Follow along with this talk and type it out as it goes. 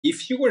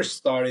if you were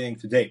starting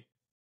today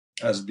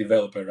as a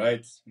developer,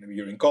 right? Maybe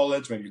you're in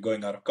college, maybe you're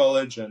going out of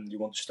college and you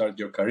want to start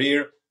your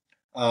career.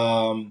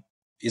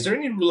 Is there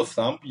any rule of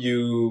thumb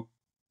you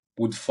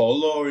would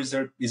follow, or is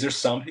there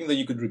something that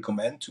you could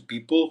recommend to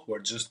people who are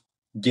just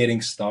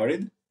getting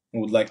started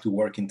and would like to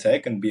work in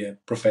tech and be a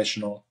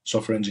professional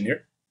software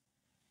engineer?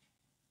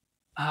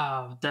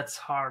 Oh, that's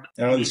hard.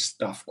 I know this is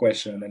a tough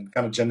question and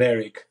kind of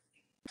generic.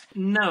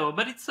 No,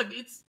 but it's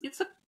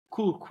a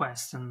cool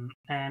question,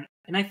 and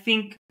I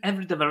think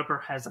every developer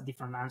has a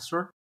different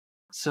answer.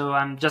 So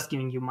I'm just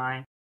giving you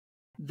mine.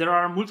 There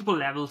are multiple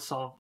levels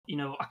of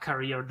a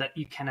career that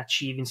you can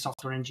achieve in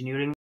software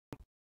engineering.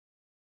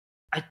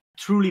 I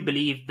truly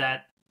believe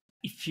that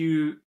if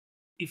you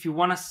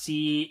want to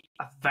see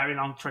a very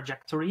long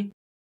trajectory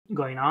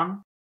going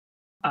on,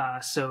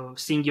 so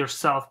seeing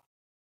yourself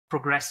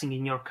progressing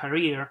in your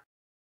career,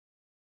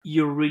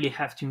 you really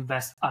have to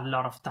invest a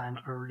lot of time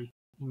early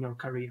in your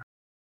career.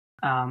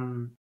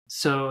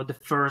 So the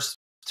first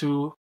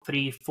 2,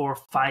 3, 4,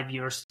 5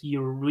 years,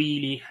 you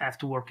really have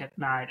to work at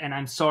night. And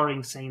I'm sorry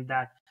in saying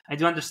that. I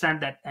do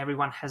understand that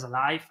everyone has a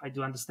life. I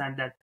do understand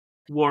that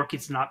work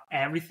is not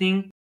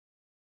everything,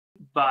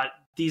 but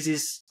this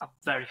is a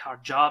very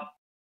hard job.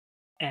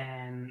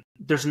 And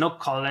there's no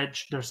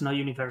college, there's no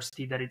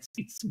university that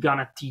it's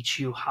gonna teach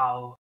you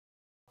how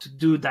to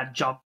do that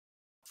job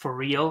for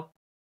real.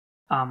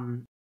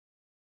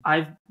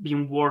 I've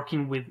been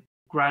working with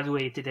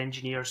graduated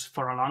engineers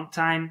for a long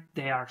time.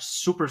 They are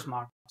super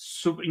smart,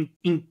 super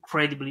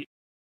incredibly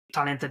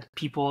talented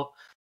people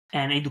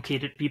and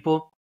educated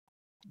people.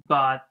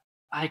 But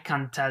I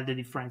can't tell the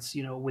difference,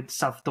 with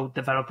self-taught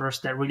developers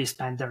that really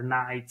spend their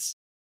nights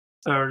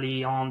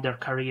early on their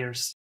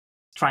careers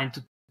trying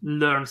to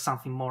learn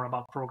something more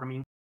about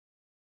programming.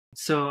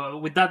 So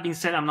with that being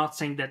said, I'm not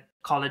saying that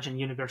college and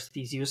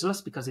university is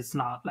useless, because it's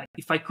not. Like,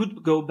 if I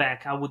could go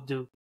back, I would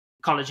do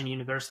college and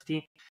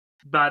university,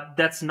 but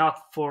that's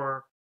not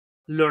for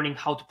learning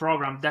how to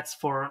program. That's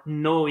for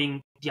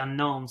knowing the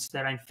unknowns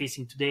that I'm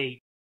facing today.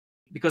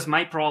 Because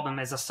my problem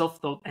as a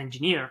self-taught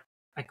engineer,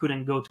 I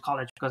couldn't go to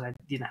college because I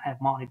didn't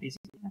have money,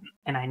 basically,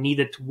 and I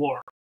needed to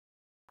work.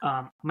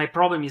 My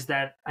problem is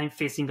that I'm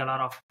facing a lot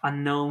of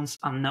unknowns.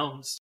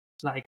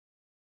 Like,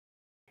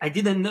 I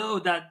didn't know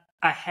that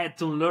I had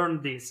to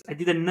learn this. I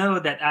didn't know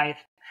that I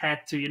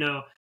had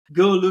to,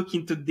 go look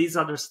into this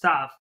other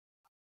stuff.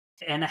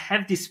 And I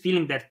have this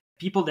feeling that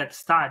people that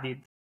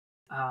studied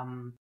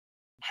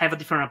have a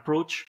different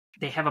approach.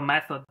 They have a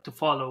method to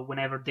follow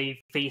whenever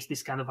they face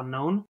this kind of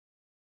unknown.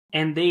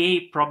 And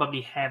they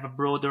probably have a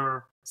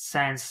broader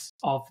sense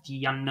of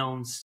the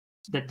unknowns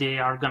that they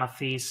are going to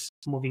face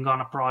moving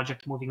on a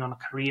project, moving on a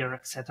career,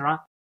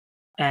 etc.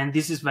 And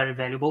this is very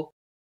valuable.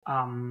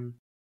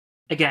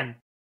 Again,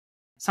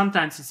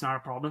 sometimes it's not a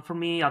problem for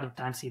me, other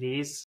times it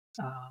is.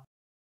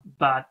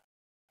 But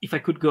if I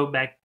could go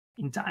back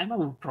in time, I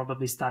would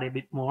probably study a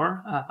bit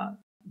more,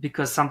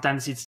 because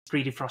sometimes it's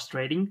pretty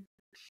frustrating.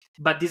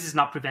 But this is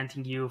not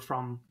preventing you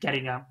from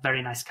getting a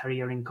very nice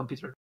career in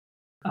computer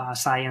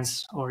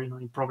science, or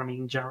in programming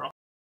in general.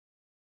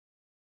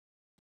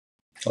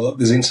 I love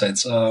these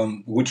insights.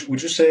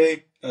 Would you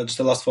say, just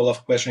a last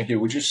follow-up question here,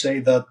 would you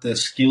say that the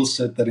skill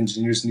set that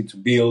engineers need to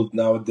build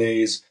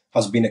nowadays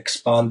has been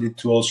expanded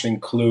to also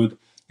include,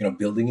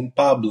 building in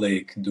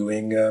public,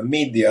 doing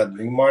media,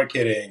 doing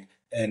marketing?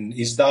 And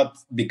is that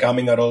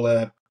becoming at all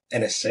a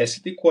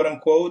necessity, quote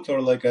unquote,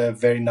 or like a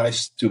very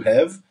nice to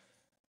have?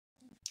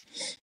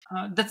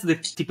 That's the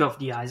tip of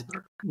the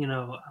iceberg.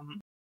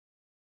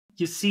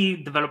 You see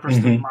developers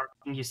doing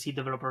marketing, you see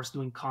developers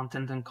doing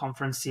content and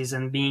conferences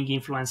and being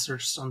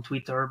influencers on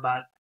Twitter.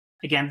 But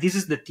again, this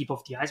is the tip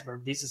of the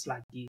iceberg. This is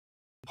like the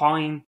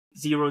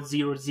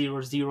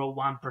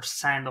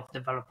 0.00001% of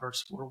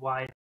developers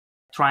worldwide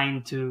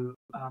trying to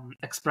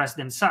express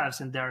themselves.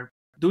 And they're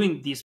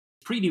doing this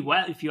pretty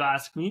well, if you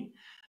ask me.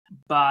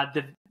 But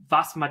the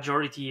vast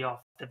majority of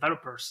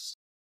developers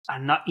are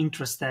not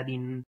interested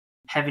in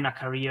having a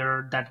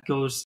career that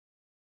goes,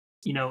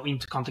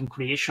 into content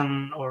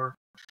creation, or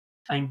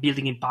in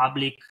building in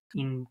public,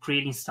 in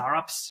creating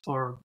startups,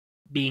 or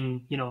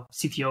being,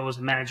 CTOs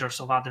and managers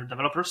of other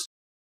developers,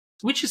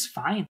 which is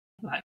fine.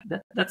 Like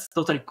that's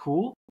totally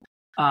cool.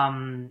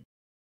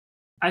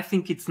 I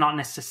think it's not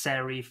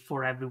necessary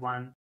for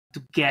everyone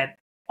to get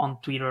on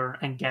Twitter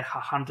and get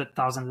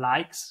 100,000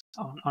 likes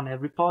on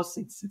every post.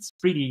 It's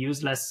pretty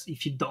useless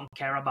if you don't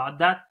care about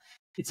that.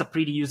 It's a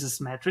pretty useless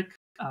metric.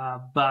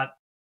 But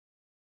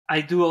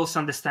I do also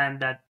understand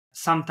that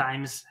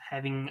sometimes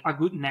having a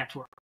good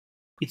network,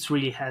 it's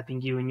really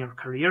helping you in your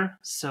career.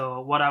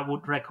 So what I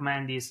would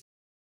recommend is,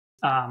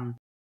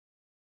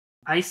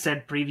 I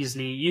said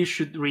previously, you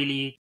should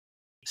really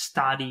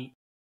study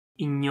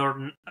in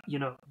your,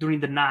 during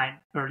the night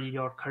early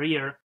your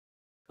career,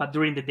 but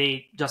during the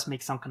day, just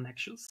make some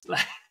connections.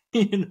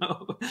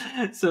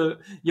 So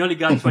you only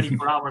got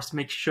 24 hours.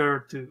 Make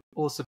sure to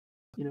also,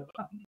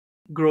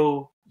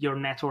 grow your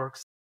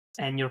networks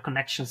and your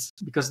connections,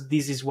 because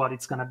this is what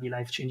it's going to be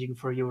life-changing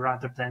for you,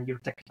 rather than your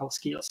technical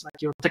skills.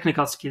 Like, your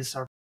technical skills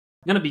are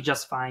going to be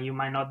just fine. You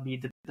might not be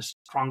the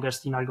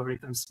strongest in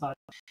algorithms, but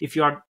if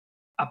you are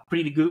a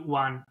pretty good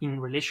one in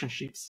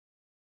relationships,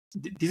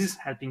 this is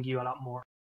helping you a lot more.